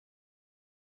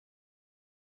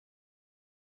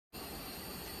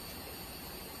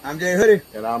I'm Jay Hoodie.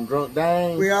 And I'm Drunk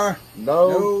Dang. We are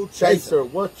No Chaser.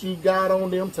 What you got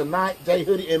on them tonight, Jay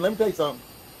Hoodie? And let me tell you something.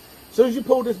 As soon as you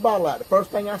pulled this bottle out, the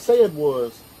first thing I said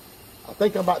was, I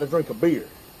think I'm about to drink a beer.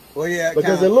 Well, yeah.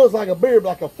 Because it looks like a beer,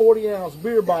 like a 40-ounce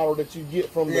beer bottle that you get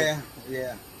from yeah.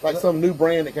 Like some new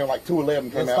brand that came, like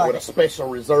 211 came out like with a special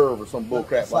reserve or some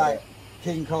bullcrap like that.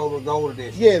 King Cobra Gold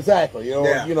Edition. Yeah, exactly.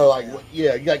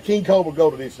 You got King Cobra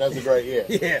Gold Edition. That's a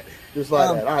great, yeah. Just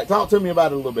like that. All right, talk to me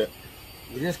about it a little bit.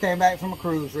 We just came back from a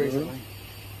cruise recently,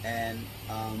 and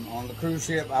on the cruise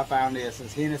ship I found this.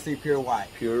 It's Hennessy Pure White.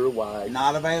 Pure White.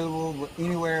 Not available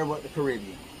anywhere but the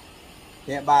Caribbean.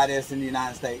 Can't buy this in the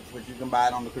United States, but you can buy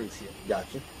it on the cruise ship.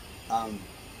 Gotcha.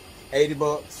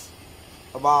 $80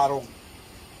 a bottle,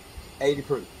 80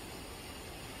 proof.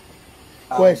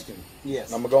 Question.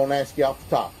 Yes. I'm going to ask you off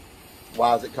the top.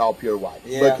 Why is it called Pure White?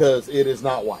 Yeah. Because it is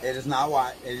not white. It is not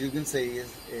white. As you can see,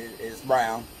 it's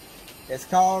brown. It's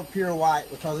called Pure White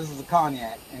because this is a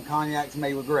cognac, and cognac's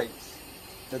made with grapes.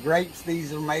 The grapes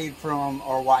these are made from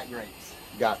are white grapes.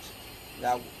 Gotcha.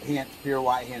 That hence Pure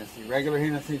White Hennessy. Regular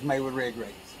Hennessy is made with red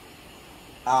grapes.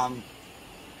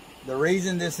 The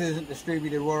reason this isn't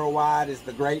distributed worldwide is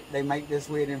the grape they make this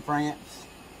with in France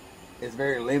is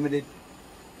very limited.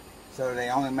 So they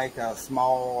only make a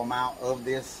small amount of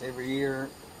this every year,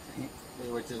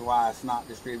 which is why it's not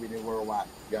distributed worldwide.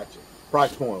 Gotcha.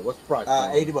 Price point. What's the price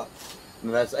point? $80.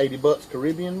 And that's $80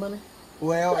 Caribbean money?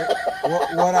 Well,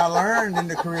 what I learned in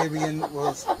the Caribbean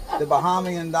was the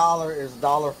Bahamian dollar is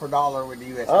dollar for dollar with the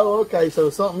U.S. Oh, okay.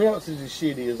 So something else is as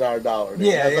shitty as our dollar.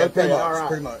 Yeah, okay. pretty much. All right.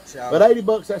 Pretty much. But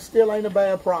 $80, that still ain't a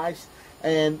bad price.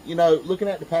 And, you know, looking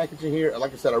at the packaging here,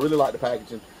 like I said, I really like the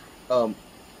packaging. I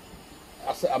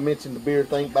mentioned the beer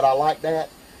thing, but I like that.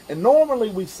 And normally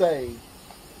we say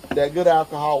that good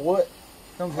alcohol,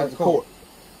 comes has with a cork.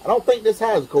 I don't think this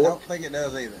has a cork. I don't think it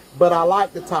does either. But I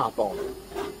like the top on it.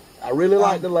 I really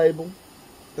like the label.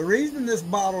 The reason this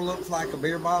bottle looks like a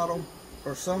beer bottle,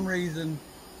 for some reason,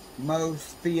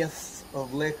 most fists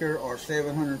of liquor are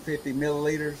 750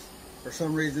 milliliters. For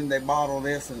some reason, they bottle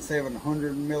this in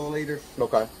 700 milliliters.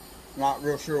 Okay. Not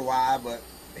real sure why, but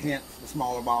hence the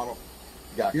smaller bottle.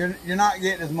 Gotcha. You're not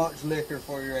getting as much liquor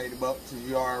for your $80 as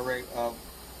you are a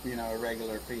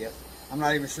regular fist. I'm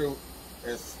not even sure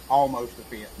it's almost a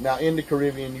fist. Now in the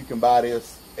Caribbean, you can buy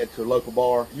this at your local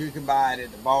bar. You can buy it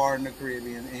at the bar in the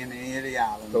Caribbean and in any of the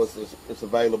islands. So it's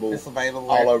available. It's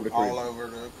available all over the Caribbean. All over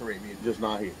the Caribbean. Just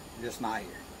not here. Just not here.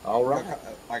 All right.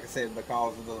 Like I said,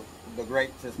 because of the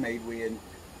grapes it's made with,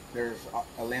 there's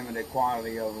a limited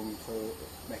quantity of them, so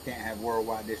they can't have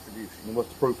worldwide distribution. And what's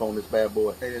the proof on this bad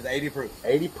boy? It is 80 proof.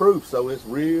 80 proof, so it's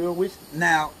real whiskey.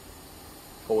 Now,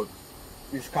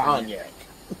 it's cognac.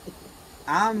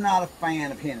 I'm not a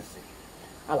fan of Hennessy.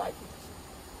 I like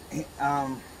it.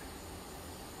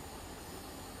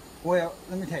 Well,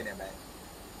 let me take that back.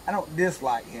 I don't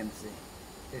dislike Hennessy.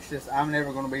 It's just I'm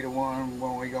never going to be the one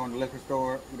when we go in the liquor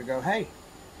store to go, hey,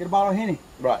 get a bottle of Henny.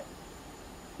 Right.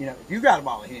 You know, if you got a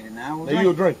bottle of Henny now,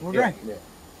 you'll drink. We'll drink. Yeah.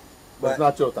 But it's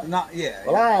not your thing.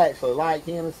 Well, I actually like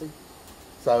Hennessy,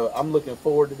 so I'm looking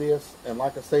forward to this. And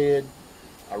like I said,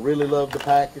 I really love the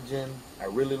packaging. I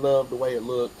really love the way it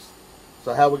looks.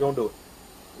 So how we gonna do it?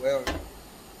 Well,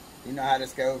 you know how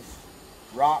this goes.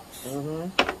 Rocks.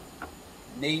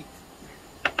 Neat.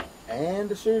 And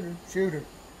the shooter.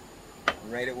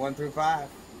 Rate it 1 through 5.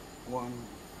 1.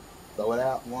 Throw it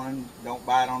out. 1. Don't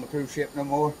buy it on the cruise ship no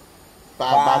more.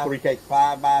 5 by 3 cases.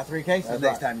 5 by 3 cases. That's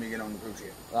next right. time you get on the cruise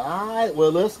ship. All right.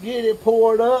 Well, let's get it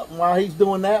poured up. And while he's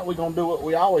doing that, we're gonna do what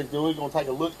we always do. We're gonna take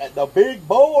a look at the big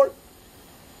board.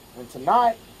 And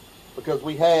tonight, because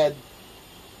we had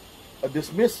a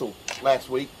dismissal last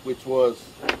week, which was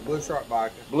Blue Shark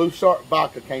Vodka. Blue Shark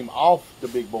Vodka came off the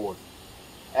big board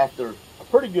after a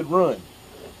pretty good run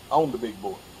on the big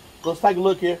board. So let's take a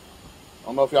look here. I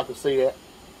don't know if y'all can see that,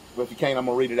 but if you can't, I'm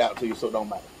going to read it out to you so it don't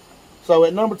matter. So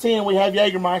at number 10, we have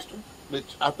Jägermeister,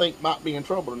 which I think might be in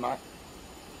trouble tonight.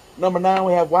 Number 9,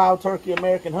 we have Wild Turkey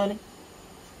American Honey.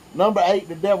 Number 8,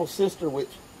 the Devil's Sister,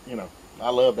 which, you know, I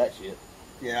love that shit.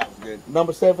 Yeah, that was good.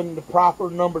 Number 7, the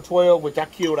Proper. Number 12, which I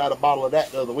killed out a bottle of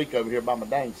that the other week over here by my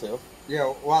dang self. Yeah,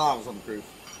 while I was on the cruise.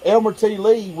 Elmer T.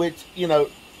 Lee, which, you know,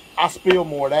 I spill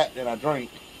more of that than I drink.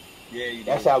 Yeah, you do.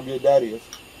 That's how good that is.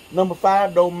 Number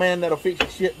 5, the old man that'll fix your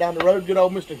shit down the road, good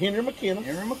old Mr. Henry McKenna.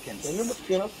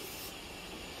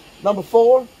 Number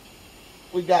 4,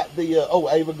 we got the,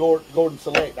 Ava Gordon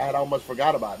Select. I had almost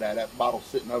forgot about that. That bottle's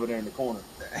sitting over there in the corner.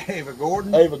 Ava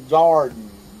Gordon? Ava Gardner.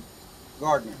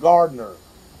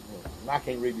 I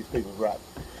can't read these people's writing.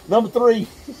 Number 3,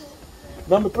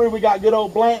 we got good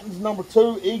old Blanton's. Number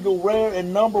 2, Eagle Rare.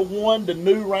 And number 1, the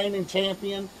new reigning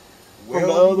champion, from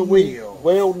the other week. Mills.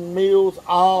 Weldon Mills,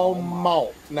 all Oh, my.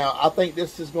 malt. Now, I think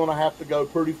this is going to have to go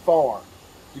pretty far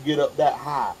to get up that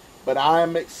high. But I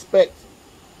am expecting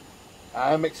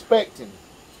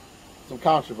some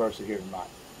controversy here tonight.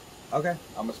 Okay.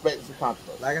 I'm expecting some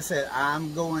controversy. Like I said,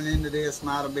 I'm going into this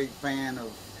not a big fan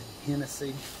of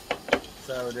Hennessy,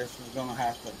 so this is gonna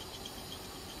have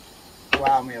to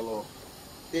wow me a little.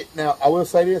 Now, I will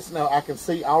say this. Now, I can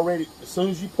see already, as soon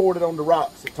as you poured it on the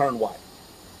rocks, it turned white.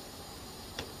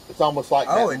 It's almost like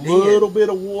that little bit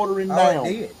of watering down.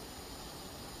 It did.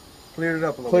 Cleared it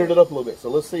up a little Cleared bit. it up a little bit. So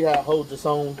let's see how it holds this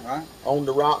on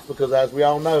the rocks, because as we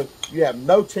all know, you have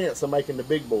no chance of making the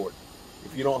big board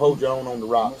if you don't hold your own on the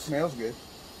rocks. It smells good.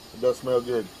 It does smell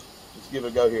good. Let's give it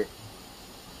a go here.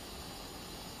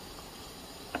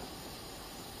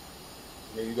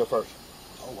 There you go first.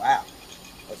 Oh wow,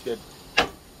 That's good.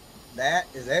 that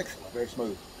is excellent. Very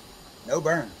smooth. No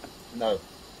burn. No.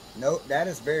 No, that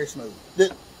is very smooth.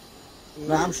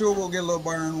 Now, I'm sure we'll get a little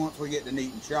burn once we get the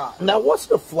neat and shot. Now, what's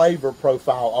the flavor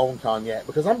profile on cognac?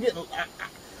 Because I'm getting,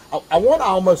 I want to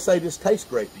almost say this tastes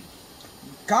grapey.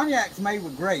 Cognac's made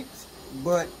with grapes,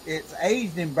 but it's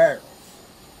aged in barrels.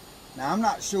 Now, I'm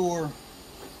not sure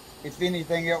if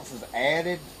anything else is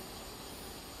added.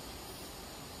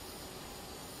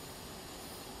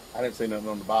 I didn't see nothing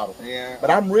on the bottle. Yeah. But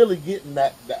I'm really getting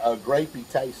that grapey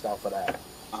taste off of that.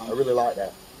 I really like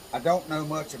that. I don't know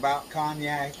much about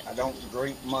cognac. I don't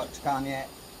drink much cognac.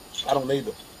 I don't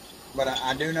either. But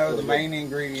I do know Really the good. main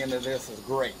ingredient of this is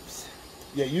grapes.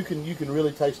 Yeah, you can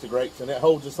really taste the grapes, and it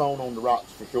holds its own on the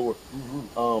rocks for sure.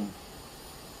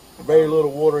 Very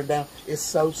little watering down. It's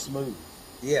so smooth.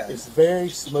 Yeah. It's very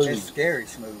smooth. It's scary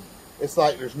smooth. It's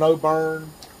like there's no burn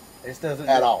This doesn't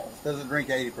at all. This doesn't drink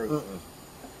 80 proof.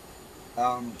 But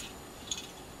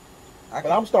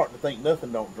I'm starting to think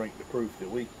nothing don't drink the proof that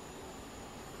we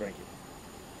drink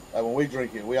it. Like when we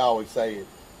drink it, we always say it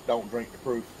don't drink the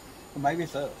proof. Well, maybe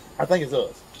it's us. I think it's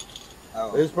us.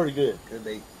 Oh, It's pretty good. could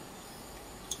be.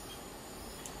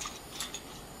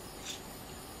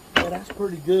 Yeah, that's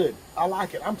pretty good. I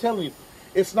like it. I'm telling you,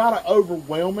 it's not an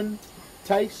overwhelming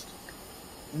taste.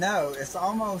 No, it's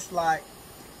almost like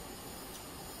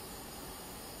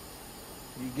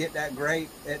you get that grape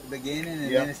at the beginning,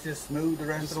 and then it's just smooth the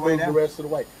rest of the way down. The rest of the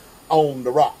way on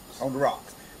the rocks. On the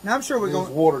rocks. Now I'm sure we're It's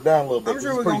going. watered down a little bit. I'm sure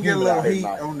It's we're pretty going to get a humid little out here heat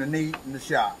tonight. on the neat and the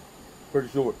shot. Pretty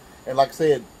sure. And like I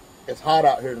said, it's hot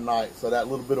out here tonight, so that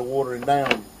little bit of watering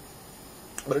down.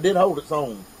 But it did hold its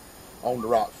own on the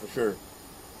rocks for sure.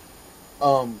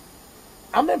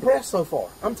 I'm impressed so far.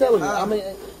 I'm telling you. I mean,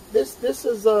 this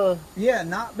is Yeah,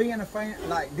 not being a fan,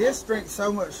 like this drinks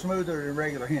so much smoother than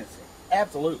regular Hennessy.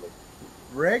 absolutely.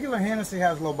 Regular Hennessy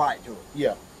has a little bite to it.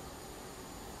 Yeah.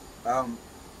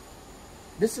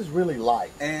 This is really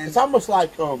light. And it's almost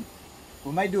like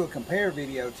we may do a compare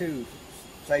video too.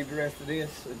 Save the rest of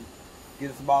this and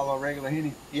get us a bottle of regular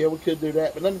Henny. yeah, we could do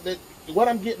that. But what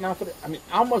I'm getting off of it, I mean,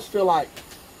 I almost feel like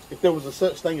if there was a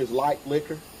such thing as light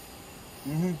liquor,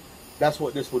 that's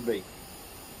what this would be.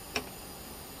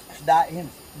 It's Diet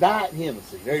Hennessy. Diet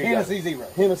Hennessy. There you Hennessy go. Zero.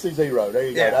 Hennessy Zero. There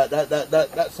you Yeah. go.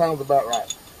 That sounds about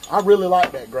right. I really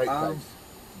like that grape taste.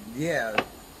 Yeah.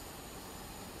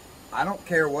 I don't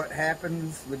care what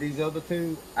happens with these other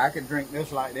two. I could drink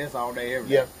this like this all day, every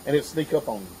day. Yeah, and it sneak up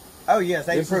on you. Oh yes,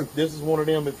 80 proof. This is one of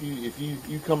them. If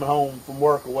you coming home from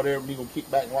work or whatever, and you gonna kick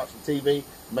back and watch some TV,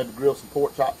 maybe grill some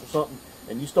pork chops or something,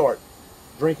 and you start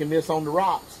drinking this on the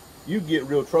rocks, you get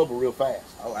real trouble real fast.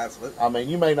 Oh, absolutely. I mean,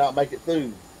 you may not make it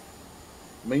through.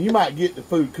 I mean, you might get the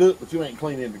food cooked, but you ain't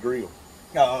cleaning the grill.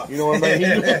 You know what I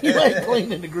mean? You ain't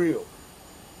cleaning the grill.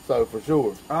 So for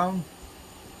sure.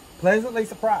 Pleasantly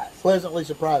surprised. Pleasantly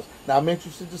surprised. Now I'm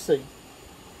interested to see.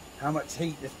 How much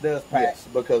heat this does pack. Yes,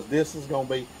 because this is going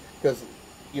to be, because,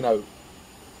 you know,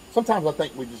 sometimes I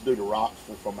think we just do the rocks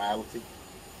for formality.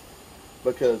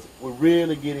 Because we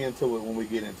really get into it when we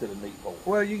get into the neat pour.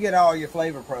 Well, you get all your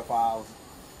flavor profiles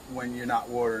when you're not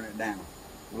watering it down.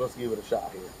 Well, let's give it a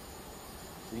shot here.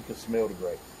 So you can smell the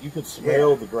grape. You can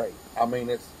smell the grape. I mean,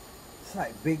 it's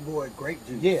like big boy grape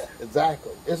juice. Yeah,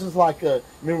 exactly. This is like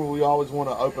remember we always want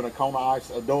to open a Kona Ice,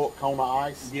 adult Kona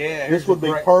Ice? Yeah. This would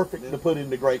be perfect to put in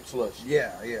the grape slush.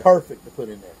 Yeah, yeah. Perfect to put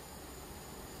in there.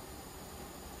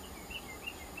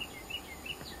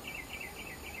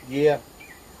 Yeah.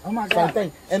 Oh my Same God.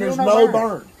 thing. And Still there's no burn.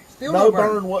 burn. Still no no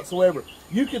burn. burn whatsoever.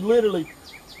 You could literally,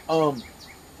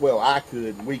 well, I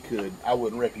could, and we could. I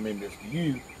wouldn't recommend this to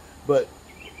you, but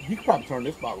you could probably turn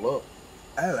this bottle up.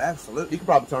 Oh, absolutely. You could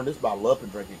probably turn this bottle up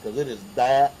and drink it because it is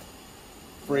that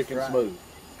freaking right. smooth.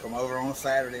 Come over on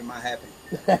Saturday, am I happy?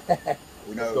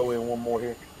 Let's go in one more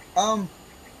here.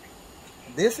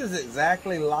 This is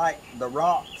exactly like the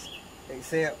rocks,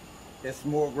 except it's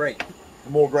more grape.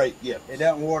 More grape, yeah. It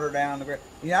doesn't water down the grape.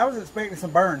 Yeah, I was expecting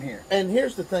some burn here. And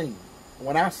here's the thing.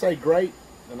 When I say grape,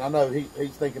 and I know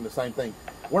he's thinking the same thing.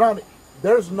 We're not,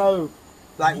 there's no,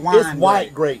 like wine it's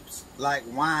white grapes. Like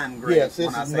wine grapes. Yes,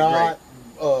 this is not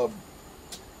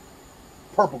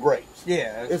purple grapes.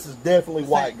 Yeah. This is definitely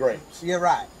white grapes. You're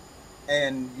right.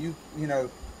 And you know,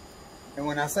 and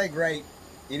when I say grape,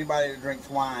 anybody that drinks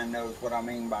wine knows what I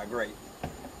mean by grape.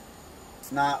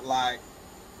 It's not like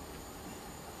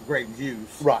grape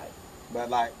juice. Right. But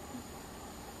like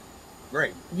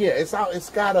grape. Yeah, it's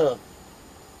got a,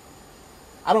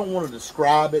 I don't want to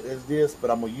describe it as this,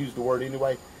 but I'm going to use the word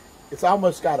anyway. It's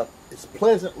almost got it's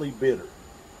pleasantly bitter.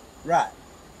 Right.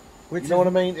 Which, you know what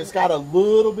I mean? It's got a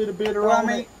little bit of bitter on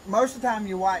it. Most of the time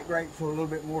your white grapes are a little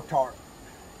bit more tart.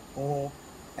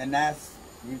 And that's,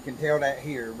 you can tell that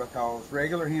here because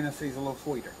regular Hennessy's a little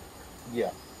sweeter.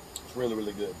 Yeah. It's really,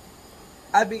 really good.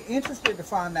 I'd be interested to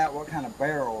find out what kind of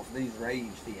barrels these are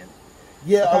aged in.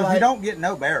 Yeah. Because you don't get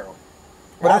no barrel.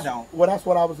 Well, I don't. Well, that's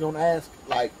what I was going to ask.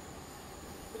 Like,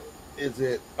 is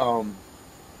it, because,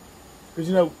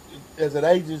 you know, as it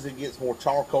ages, it gets more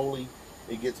charcoaly.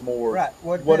 It gets more, right.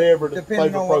 Whatever the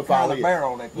flavor on profile what kind is. Of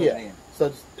barrel they put in.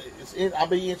 So I'll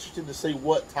be interested to see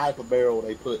what type of barrel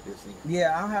they put this in.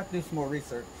 Yeah, I'll have to do some more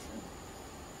research.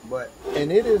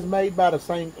 And it is made by the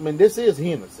same. I mean, this is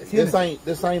Hennessy.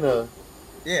 This ain't a.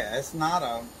 Yeah, it's not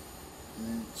a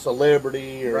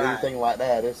celebrity or anything like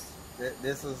that.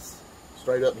 This is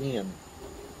straight up hen.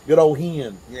 Good old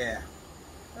hen. Yeah.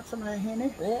 Got some of that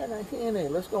Henny? Yeah, that Henny.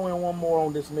 Let's go in one more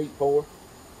on this neat pour.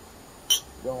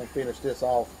 Go and finish this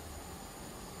off.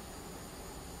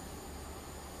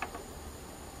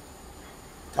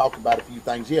 Talk about a few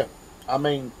things. Yeah, I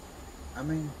mean,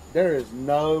 there is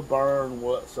no burn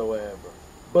whatsoever.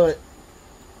 But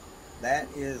that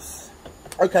is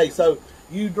okay. So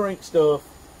you drink stuff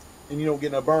and you don't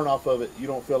get no burn off of it. You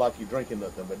don't feel like you're drinking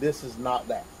nothing. But this is not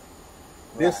that.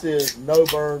 Right. This is no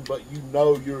burn, but you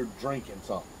know you're drinking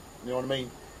something. You know what I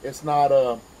mean? It's not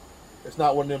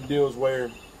one of them deals where,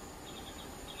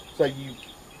 say you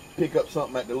pick up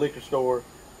something at the liquor store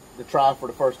to try for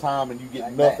the first time and you get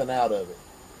like nothing out of it.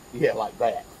 Yeah, like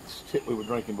that. Shit we were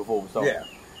drinking before we started.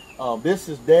 Yeah. This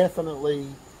is definitely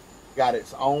got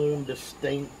its own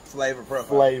distinct flavor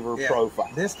profile.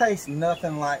 This tastes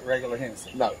nothing like regular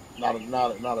Hennessy. No, not a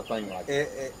thing like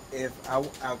that. If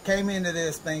I came into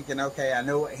this thinking, okay, I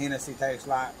know what Hennessy tastes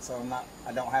like, so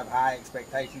I don't have high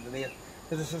expectations of this,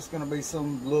 because it's just going to be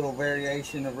some little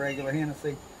variation of regular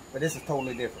Hennessy. But this is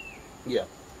totally different. Yeah.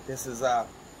 This is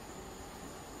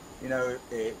you know,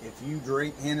 if you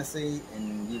drink Hennessy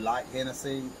and you like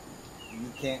Hennessy,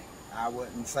 I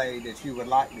wouldn't say that you would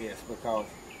like this, because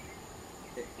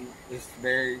it's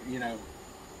very, you know,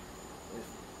 it's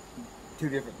two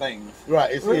different things.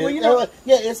 Right.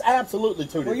 It's absolutely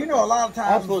two different things. Well, you know, a lot of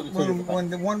times when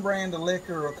the one brand of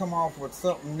liquor will come off with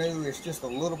something new, it's just a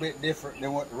little bit different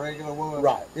than what the regular was.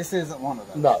 Right. This isn't one of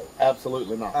those. No,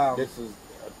 absolutely not. This is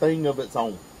a thing of its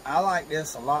own. I like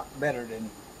this a lot better than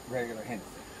regular Hennessy.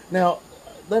 Now,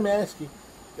 let me ask you,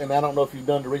 and I don't know if you've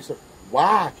done the research,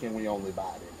 why can we only buy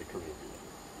it in the Caribbean?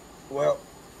 Well,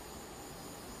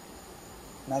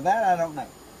 now that I don't know.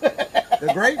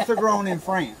 The grapes are grown in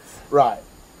France. Right.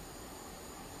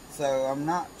 So I'm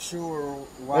not sure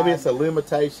why. Maybe it's a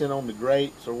limitation on the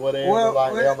grapes or whatever.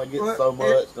 They only get so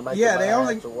much to make a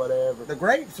batch or whatever. The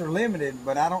grapes are limited,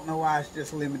 but I don't know why it's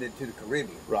just limited to the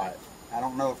Caribbean. Right. I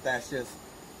don't know if that's just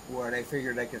where they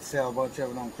figured they could sell a bunch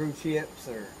of it on cruise ships,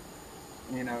 or,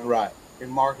 you know, right, and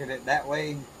market it that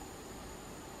way.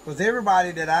 Because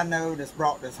everybody that I know that's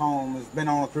brought this home has been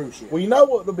on a cruise ship. Well, you know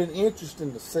what would have been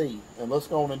interesting to see, and let's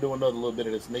go on and do another little bit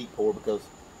of this neat pour, because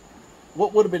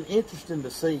what would have been interesting to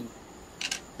see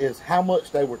is how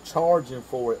much they were charging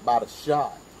for it by the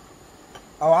shot.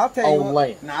 Oh, I'll tell you what.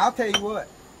 Land. Now, I'll tell you what.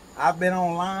 I've been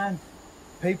online.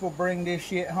 People bring this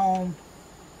shit home,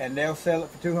 and they'll sell it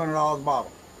for $200 a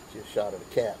bottle. Just shot at a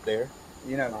cap there.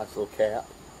 You know, nice little cap.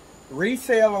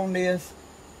 Resale on this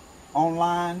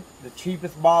online, the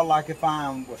cheapest bottle I could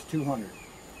find was $200.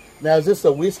 Now, is this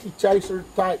a whiskey chaser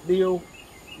type deal?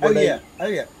 Oh yeah.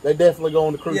 They definitely go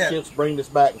on the cruise ships, bring this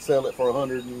back and sell it for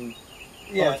 120,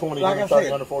 like 130, I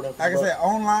said, 140. Like I said,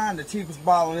 online, the cheapest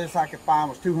bottle of this I could find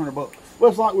was $200. Well,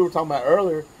 it's like we were talking about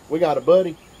earlier. We got a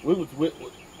buddy. We would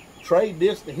trade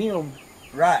this to him.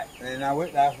 Right, and I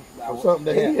something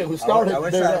that we started to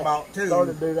do that. About two,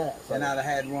 started to do that. So. And I'd have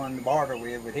had one to barter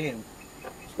with him.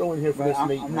 Let's go in here for this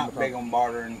meat. I'm not big on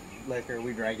bartering liquor.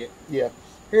 We drank it. Yeah.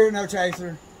 Here, no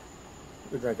chaser.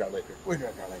 We drink our liquor. We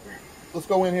drink our liquor. Let's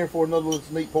go in here for another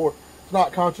little neat pour. It's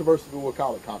not controversy, but we'll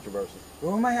call it controversy.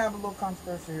 Well, we may have a little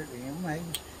controversy here at the end, maybe.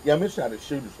 Yeah, I'm interested how the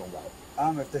shooter's gonna go.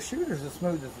 If the shooter's as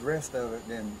smooth as the rest of it,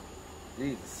 then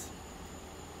Jesus.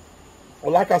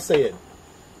 Well, like I said,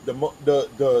 the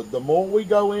more we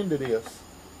go into this,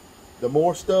 the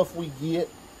more stuff we get,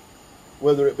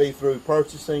 whether it be through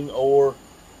purchasing or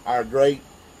our great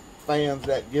fans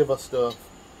that give us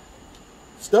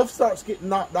stuff starts getting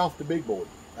knocked off the big board.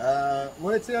 Well,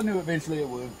 I knew eventually it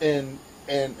would.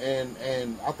 And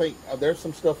I think there's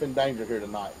some stuff in danger here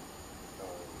tonight.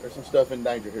 There's some stuff in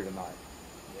danger here tonight.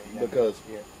 Yeah, because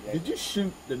did you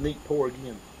shoot the neat pour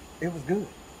again? It was good.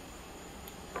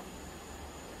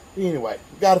 Anyway,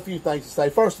 got a few things to say.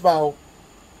 First of all,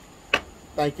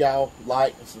 thank y'all.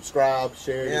 Like and subscribe,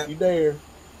 share it if you dare.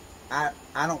 I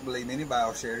don't believe anybody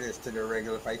will share this to their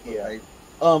regular Facebook page.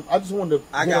 I just wanted to.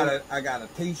 I got a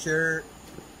T-shirt.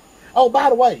 Oh, by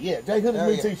the way, Jay Hood's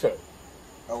new T-shirt.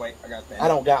 Oh wait, I got that. I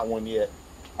don't got one yet.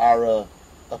 Our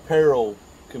apparel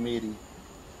committee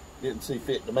didn't see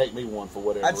fit to make me one for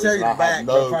whatever I'd show you reason. the back,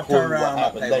 but if I turn around, what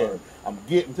happened there. I'm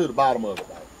getting to the bottom of it,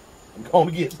 though. I'm going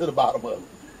to get to the bottom of it.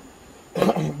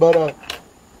 But I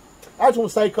just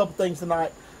want to say a couple things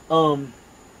tonight. I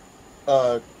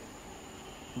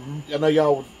know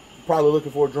y'all was probably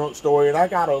looking for a drunk story, and I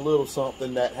got a little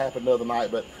something that happened the other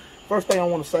night. But first thing I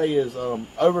want to say is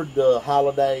over the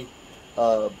holiday,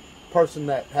 person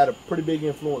that had a pretty big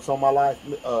influence on my life,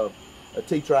 a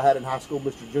teacher I had in high school,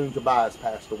 Mr. June Tobias,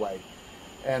 passed away.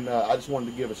 And I just wanted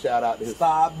to give a shout out to his.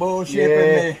 Stop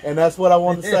bullshitting me. And that's what I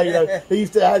wanted to say. You know, he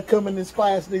used to, I'd come in this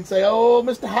class and he'd say, "Oh,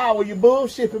 Mr. Howard, you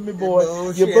bullshitting me, boy.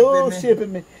 You're bullshitting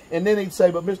me." And then he'd say,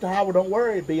 "But Mr. Howard, don't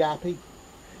worry, BIP."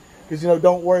 Because, you know,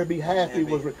 don't worry, be happy.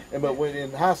 But when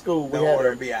in high school, we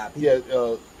had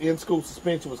BIP. In-school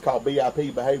suspension was called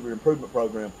BIP, Behavior Improvement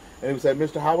Program. And he would say,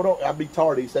 "Mr. Howard, I'd be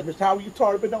tardy." He said, "Mr. Howard, you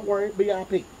tardy, but don't worry,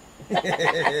 BIP."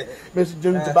 Mr.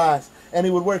 June Tobias. And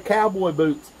he would wear cowboy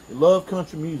boots. He loved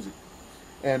country music.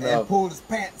 And pulled his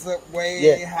pants up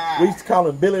way high. We used to call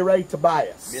him Billy Ray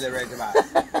Tobias. Billy Ray Tobias.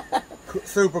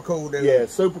 Super cool dude. Yeah,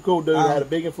 super cool dude. Had a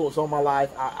big influence on my life.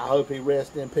 I hope he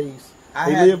rests in peace.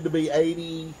 He lived to be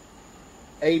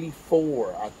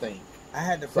 84, I think. I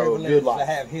had the privilege to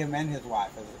have him and his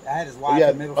wife. I had his wife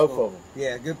in middle both school. Of them.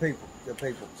 Yeah, good people. Good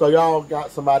people. So y'all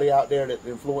got somebody out there that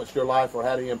influenced your life or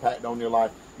had an impact on your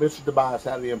life. Mr. Tobias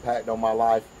had an impact on my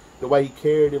life. The way he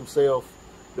carried himself,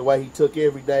 the way he took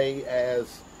every day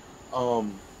as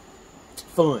fun.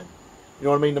 You know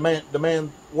what I mean? The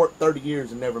man worked 30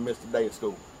 years and never missed a day of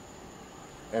school.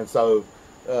 And so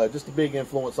just a big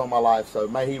influence on my life. So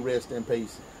may he rest in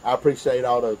peace. I appreciate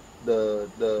all the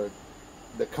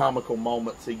comical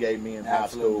moments he gave me in high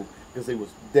school, because he was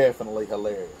definitely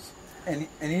hilarious. And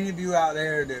any of you out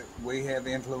there that we have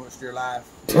influenced your life,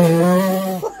 do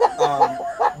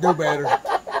better.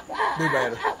 Do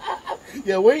better.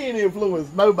 Yeah, we ain't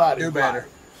influenced nobody. Do better.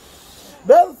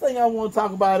 The other thing I want to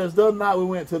talk about is the other night we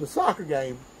went to the soccer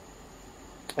game,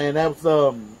 and that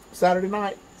was Saturday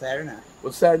night. Saturday night. It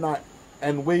was Saturday night,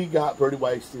 and we got pretty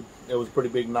wasted. It was a pretty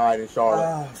big night in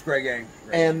Charlotte. It's a great game.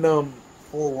 And 4-1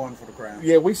 for the Crown.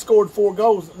 Yeah, we scored 4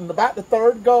 goals, and about the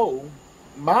third goal,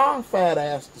 my fat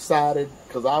ass decided,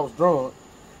 because I was drunk,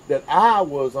 that I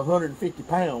was 150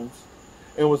 pounds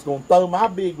and was going to throw my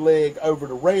big leg over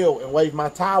the rail and wave my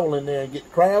towel in there and get the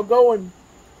crowd going.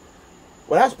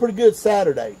 Well, that's pretty good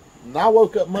Saturday. And I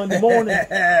woke up Monday morning,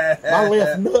 my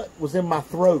left nut was in my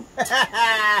throat.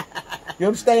 You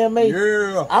understand me?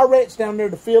 Yeah. I reached down there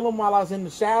to feel them while I was in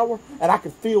the shower, and I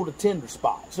could feel the tender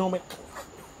spots. You know what I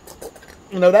mean?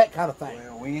 You know, that kind of thing.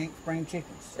 Well, we ain't spring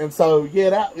chickens. And so,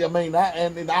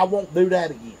 and I won't do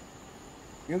that again.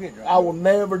 You'll get drunk. I will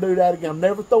never do that again. I'm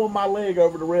never throwing my leg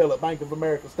over the rail at Bank of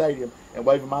America Stadium and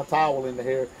waving my towel in the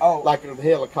air like a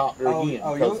helicopter again.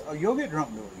 You'll get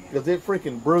drunk doing it again. Because it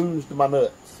freaking bruised my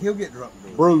nuts. He'll get drunk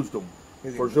doing it. Bruised them,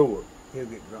 for sure. He'll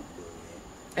get drunk doing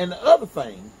it. And the other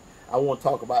thing I want to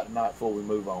talk about tonight before we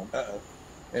move on,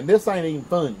 and this ain't even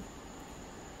funny.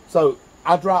 So,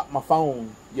 I dropped my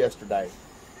phone yesterday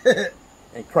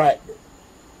and cracked it.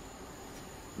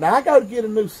 Now, I go to get a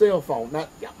new cell phone. Now,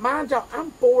 mind y'all,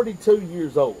 I'm 42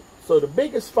 years old. So, the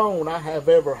biggest phone I have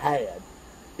ever had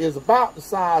is about the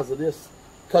size of this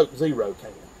Coke Zero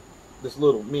can. This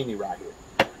little mini right here.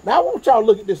 Now, I want y'all to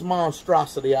look at this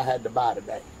monstrosity I had to buy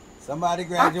today. Somebody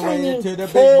graduated to the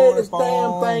big boy this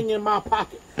damn thing in my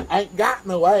pocket. I ain't got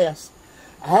no ass.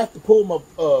 I have to pull my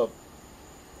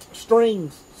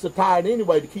strings so tight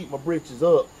anyway to keep my britches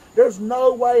up. There's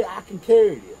no way I can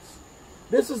carry this.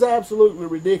 This is absolutely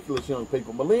ridiculous, young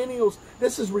people. Millennials,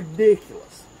 this is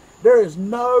ridiculous. There is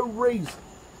no reason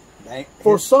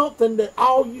for something that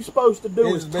all you supposed to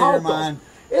do is talk on.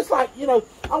 It's like, you know,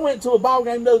 I went to a ball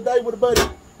game the other day with a buddy,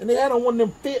 and they had on one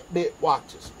of them Fitbit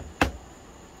watches,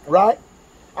 right?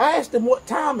 I asked him what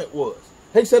time it was.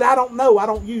 He said, I don't know. I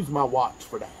don't use my watch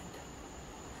for that.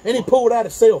 And he pulled out a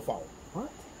cell phone.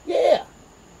 What? Yeah.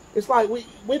 It's like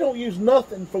we don't use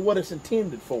nothing for what it's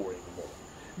intended for anymore.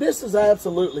 This is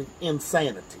absolutely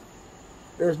insanity.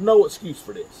 There's no excuse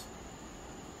for this.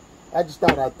 I just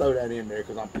thought I'd throw that in there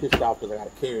because I'm pissed off because I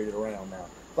got to carry it around now.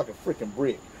 It's like a freaking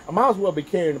brick. I might as well be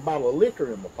carrying a bottle of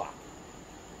liquor in my pocket.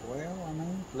 Well, I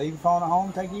mean, leave your phone at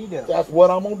home, take your E-Dub. That's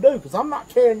what I'm going to do because I'm not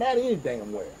carrying that any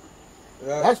damn where.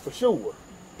 That's for sure.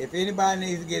 If anybody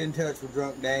needs to get in touch with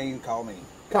Drunk Dane, call me.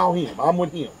 Call him. I'm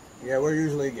with him. Yeah, we're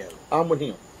usually together. I'm with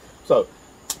him. So,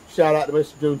 shout out to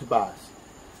Mr. June Tobias.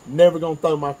 Never going to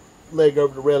throw my leg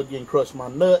over the rail again and crush my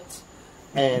nuts.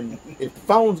 And if the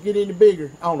phones get any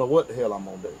bigger, I don't know what the hell I'm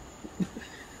going to do.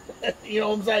 You know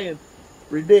what I'm saying?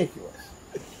 Ridiculous.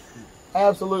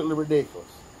 Absolutely ridiculous.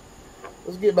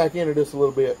 Let's get back into this a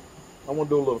little bit. I want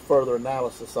to do a little further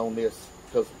analysis on this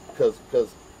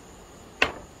because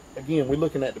again, we're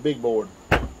looking at the big board.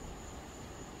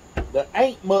 There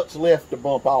ain't much left to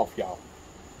bump off, y'all.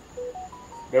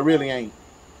 There really ain't.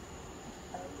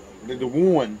 The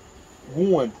one.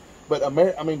 But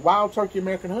I mean, Wild Turkey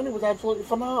American Honey was absolutely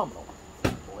phenomenal.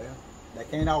 Well,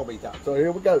 that can't all be top. So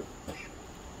here we go.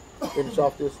 Finish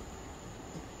off this.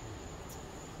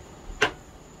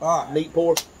 All right. Neat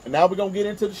pour. And now we're going to get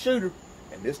into the shooter.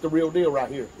 And this is the real deal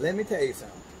right here. Let me tell you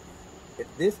something.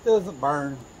 If this doesn't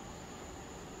burn,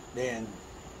 then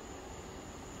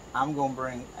I'm going to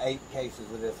bring 8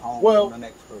 cases of this home on the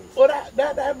next cruise. Well,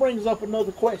 that brings up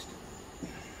another question.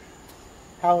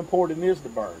 How important is the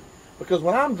burn? Because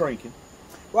when I'm drinking...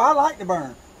 Well, I like the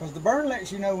burn. Because the burn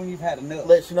lets you know when you've had enough.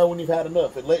 Lets you know when you've had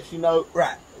enough. It lets you know...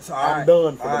 Right. So, I'm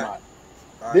done for the night.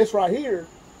 This right here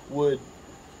would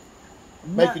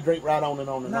make you drink right on and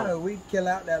on and on. No, we'd kill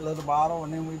out that little bottle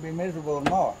and then we'd be miserable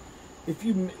tomorrow. If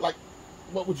you, like,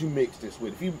 what would you mix this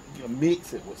with? If you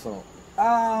mix it with something?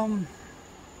 Apple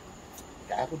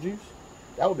juice?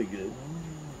 That would be good.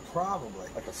 Probably.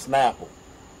 Like a Snapple.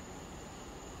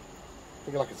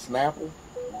 Think like a Snapple?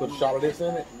 Put a shot of this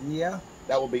in it? Yeah.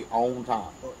 That would be on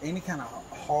time. Or any kind of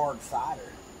hard cider.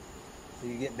 So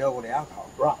you get double the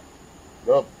alcohol. Right.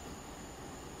 Double.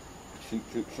 Shoot.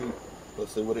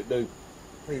 Let's see what it do.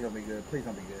 Please don't be good. Please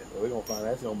don't be good. Well, we're going to find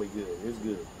out. It's going to be good. It's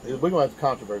good. We're going to have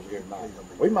controversy here tonight.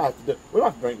 We might have to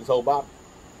drink this whole bottle.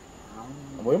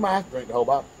 We might have to drink the whole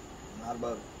bottle. Not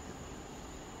above it.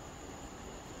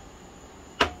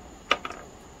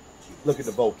 Look at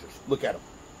the vultures. Look at them.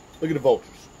 Look at the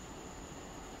vultures.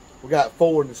 We got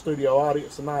 4 in the studio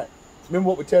audience tonight. Remember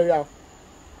what we tell y'all?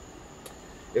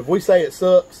 If we say it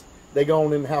sucks, they go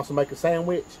on in the house and make a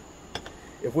sandwich.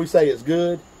 If we say it's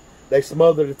good, they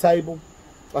smother the table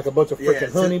like a bunch of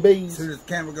freaking honeybees. As soon as the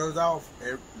camera goes off,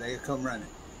 they come running.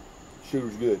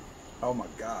 Shooter's good. Oh my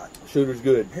God. Shooter's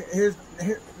good.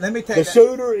 Let me take the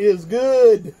shooter is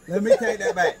good. Let me take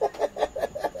that back.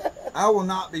 I will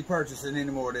not be purchasing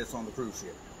any more of this on the cruise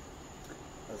ship.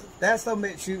 If that some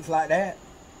bitch shoots like that,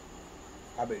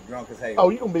 I'll be drunk as hell. Oh,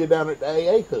 you're going to be down at the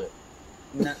AA hut.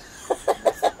 No.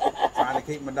 Trying to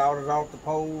keep my daughters off the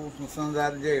poles, my son's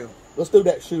out of jail. Let's do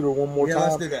that shooter one more time. Yeah,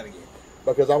 let's do that again.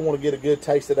 Because I want to get a good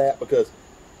taste of that. Because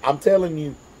I'm telling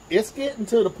you, it's getting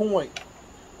to the point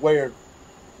where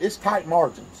it's tight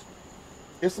margins.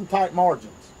 It's some tight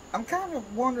margins. I'm kind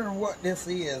of wondering what this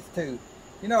is too.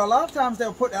 You know, a lot of times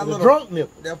they'll put that little drunk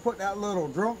nipple. They'll put that little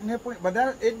drunk nipple, but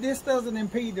this doesn't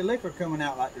impede the liquor coming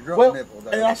out like the drunk nipple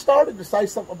does. And I started to say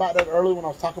something about that earlier when I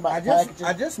was talking about packaging.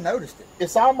 I just noticed it.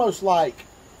 It's almost like,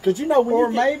 because you know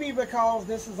when maybe because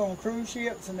this is on cruise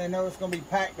ships and they know it's going to be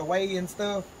packed away and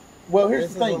stuff. Well,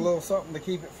 here's the thing. A little something to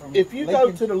keep it from If you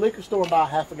go to the liquor store and buy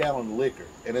half a gallon of liquor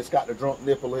and it's got the drunk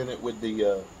nipple in it with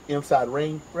the inside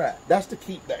ring, right? That's to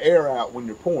keep the air out when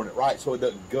you're pouring it, right? So it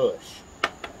doesn't gush.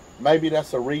 Maybe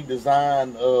that's a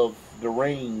redesign of the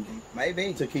ring,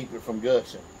 maybe, to keep it from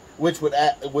gushing, which would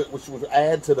add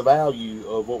to the value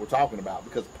of what we're talking about,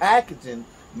 because packaging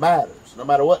matters. No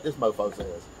matter what this mofo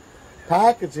says,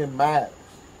 packaging matters.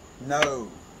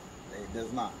 No, it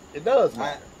does not. It does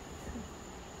matter.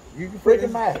 You can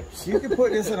freaking matters. You can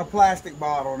put this in a plastic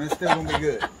bottle and it's still gonna be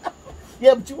good.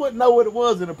 Yeah, but you wouldn't know what it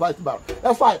was in a plastic bottle.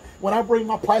 That's like when I bring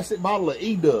my plastic bottle of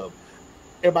E-Dub.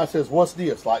 Everybody says, "What's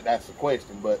this?" Like that's the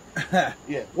question, but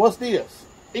yeah, what's this?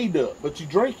 E-Dub. But you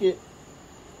drink it,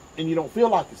 and you don't feel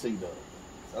like it's E-Dub.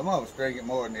 Some of us drink it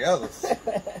more than the others.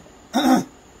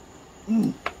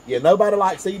 Yeah, nobody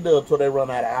likes E-Dub till they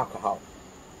run out of alcohol.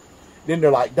 Then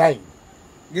they're like, "Dang,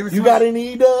 Give me You got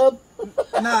any E-Dub?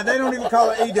 Nah, they don't even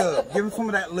call it E-Dub. Give them some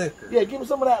of that liquor. Yeah, give me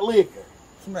some of that liquor.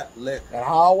 Some of that liquor. And I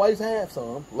always have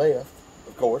some left,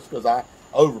 of course, because I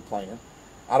overplan.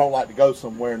 I don't like to go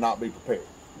somewhere and not be prepared.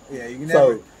 Yeah, you can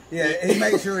never. So, yeah, he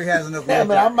makes sure he has enough yeah,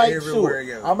 liquor I make everywhere he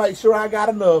sure. goes. I make sure I got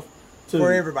enough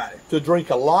For everybody. to drink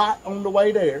a lot on the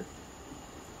way there,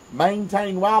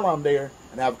 maintain while I'm there,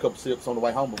 and have a couple sips on the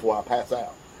way home before I pass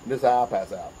out. And this is how I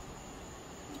pass out.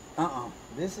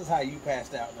 This is how you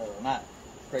passed out the other night.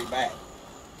 Straight back.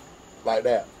 Like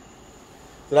that.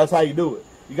 So that's how you do it.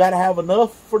 You got to have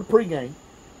enough for the pregame,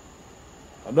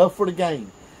 enough for the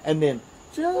game, and then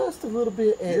just a little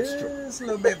bit extra. Just a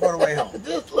little bit for the way home.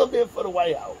 Just a little bit for the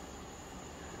way home.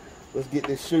 Let's get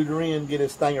this shooter in, get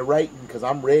this thing a rating, because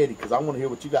I'm ready, because I want to hear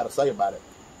what you got to say about it.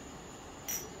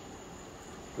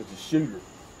 Because the shooter,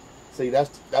 see, that's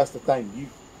the thing. You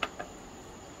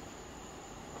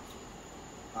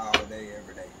all day,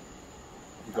 every day.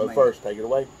 You go first. Take it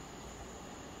away.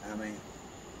 I mean,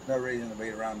 no reason to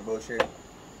beat around the bush here.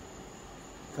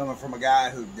 Coming from a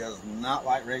guy who does not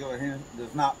like regular Hennessy,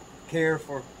 does not care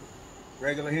for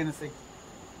regular Hennessy,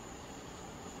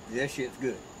 this shit's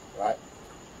good. Right.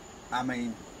 I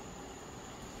mean,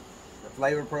 the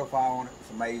flavor profile on it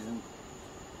is amazing.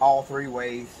 All three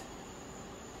ways.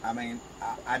 I mean,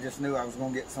 I just knew I was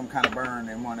going to get some kind of burn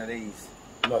in one of these.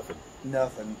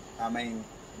 Nothing. I mean,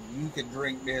 you could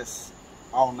drink this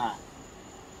all night.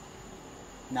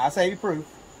 Now, it's 80 proof.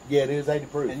 Yeah, it is 80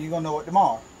 proof. And you're going to know it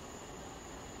tomorrow.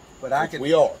 But I could.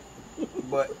 We are.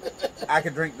 But I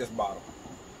could drink this bottle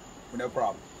with no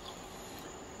problem.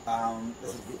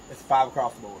 It's 5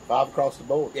 across the board. 5 across the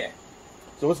board. Yeah.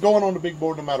 So it's going on the big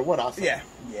board no matter what I say. Yeah.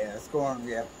 Yeah, it's going,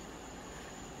 yeah.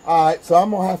 All right, so I'm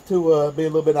going to have to be a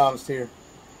little bit honest here.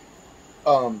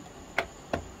 A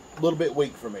little bit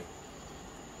weak for me.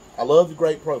 I love the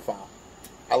great profile.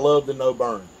 I love the no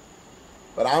burn.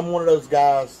 But I'm one of those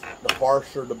guys, the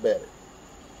harsher the better.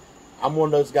 I'm one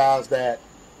of those guys that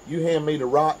you hand me the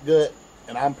rock gut,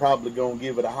 and I'm probably going to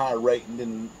give it a higher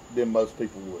rating than most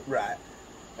people would. Right.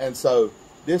 And so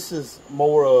this is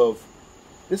one of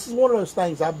those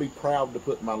things I'd be proud to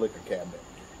put in my liquor cabinet.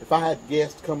 If I had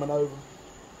guests coming over,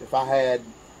 if I had,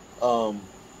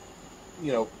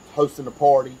 hosting a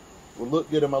party, it would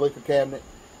look good in my liquor cabinet.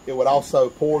 It would also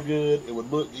pour good. It would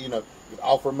look, you'd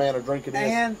offer a man a drink of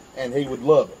this, and he would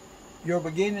love it. Your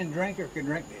beginning drinker can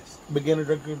drink this. Beginner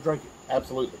drinker can drink it,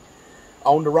 absolutely.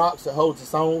 On the rocks, it holds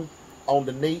its own. On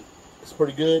the neat, it's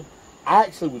pretty good. I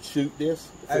actually would shoot this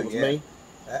if it was me.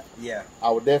 Yeah.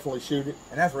 I would definitely shoot it.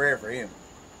 And that's rare for him.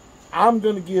 I'm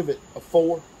going to give it a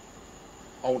 4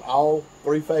 on all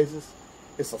 3 phases.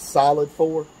 It's a solid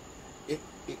 4. It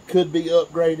could be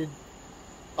upgraded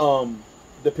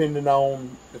depending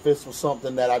on if this was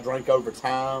something that I drank over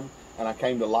time and I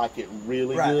came to like it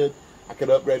really good. I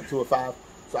could upgrade it to a 5.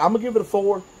 So I'm going to give it a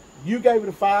 4. You gave it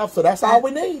a 5, so that's all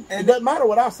we need. It doesn't matter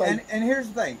what I say. And here's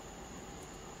the thing.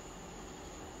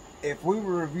 If we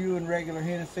were reviewing regular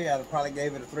Hennessy, I'd have probably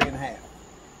gave it a 3.5.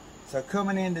 So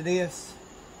coming into this,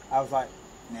 I was like,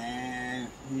 nah,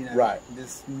 right.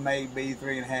 This may be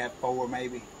 3.5, 4,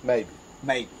 maybe.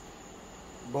 Maybe.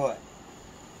 But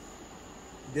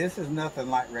this is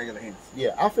nothing like regular Hennessy.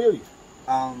 Yeah, I feel you.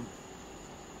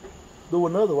 Do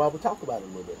another while we talk about it a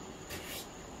little bit.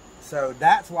 So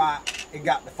that's why it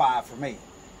got the 5 for me.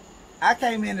 I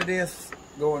came into this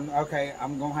going, okay,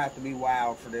 I'm going to have to be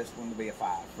wild for this one to be a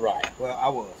 5. Right. Well, I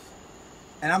was.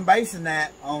 And I'm basing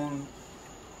that on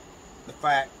the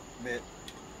fact that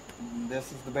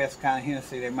this is the best kind of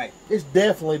Hennessy they make. It's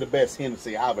definitely the best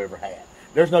Hennessy I've ever had.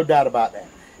 There's no doubt about that.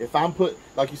 If I'm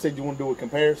like you said, you want to do a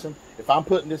comparison. If I'm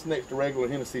putting this next to regular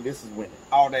Hennessy, this is winning.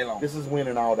 All day long. This is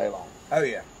winning all day long. Oh,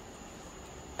 yeah.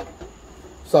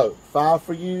 So, 5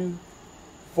 for you,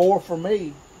 4 for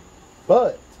me,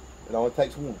 but it only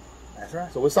takes 1. That's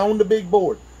right. So, it's on the big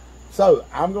board. So,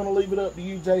 I'm going to leave it up to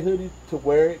you, J Hoodie, to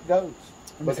where it goes.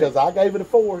 Because I gave it a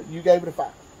 4, you gave it a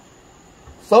 5.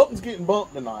 Something's getting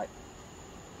bumped tonight.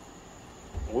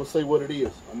 We'll see what it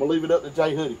is. I'm going to leave it up to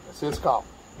J Hoodie. That's his call.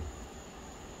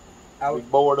 I would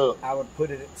board up. I would put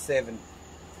it at 7.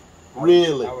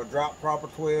 Really? I would drop proper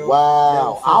 12.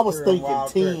 Wow. I was thinking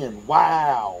 10.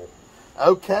 Wow.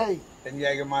 Okay. And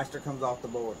Jägermeister comes off the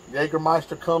board.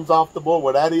 Jägermeister comes off the board.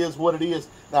 Well, that is what it is.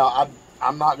 Now,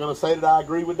 I'm not going to say that I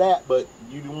agree with that, but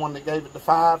you're the one that gave it the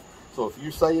 5. So if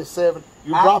you say it's 7,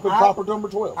 you're dropping proper number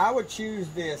 12. I would choose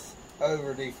this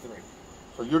over these 3.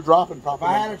 So you're dropping proper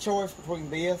number. If I had a choice between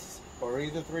this or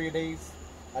either 3 of these,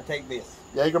 I'd take this.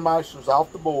 Jägermeister's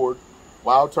off the board.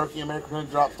 Wild Turkey American Honey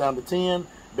drops down to 10.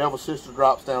 Devil Sister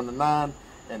drops down to 9.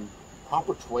 And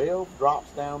proper 12 drops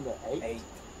down to 8.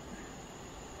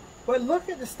 But look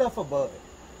at the stuff above it.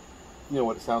 You know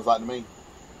what it sounds like to me?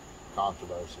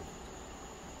 Controversy.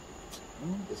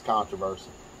 It's controversy.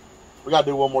 We gotta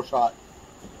do one more shot.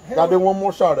 Gotta do one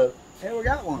more shot of it. Hey, we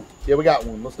got one. Yeah, we got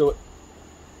one. Let's do it.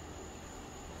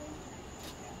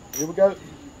 Here we go.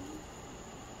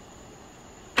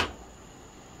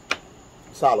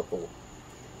 Solid 4.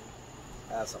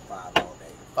 That's a 5 all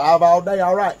day. 5 all day.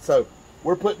 All right. So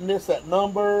we're putting this at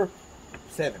number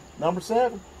 7. Number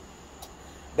 7.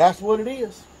 That's what it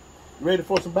is. You ready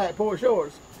for some back porch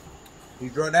shorts?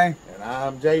 He's Jordan. And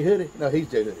I'm Jay Hoodie. No, he's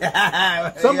Jay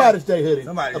Hoodie. Somebody's Jay Hoodie.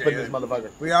 Somebody's up Jay in this Hoodie.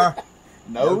 motherfucker. We are.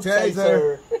 No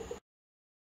chaser.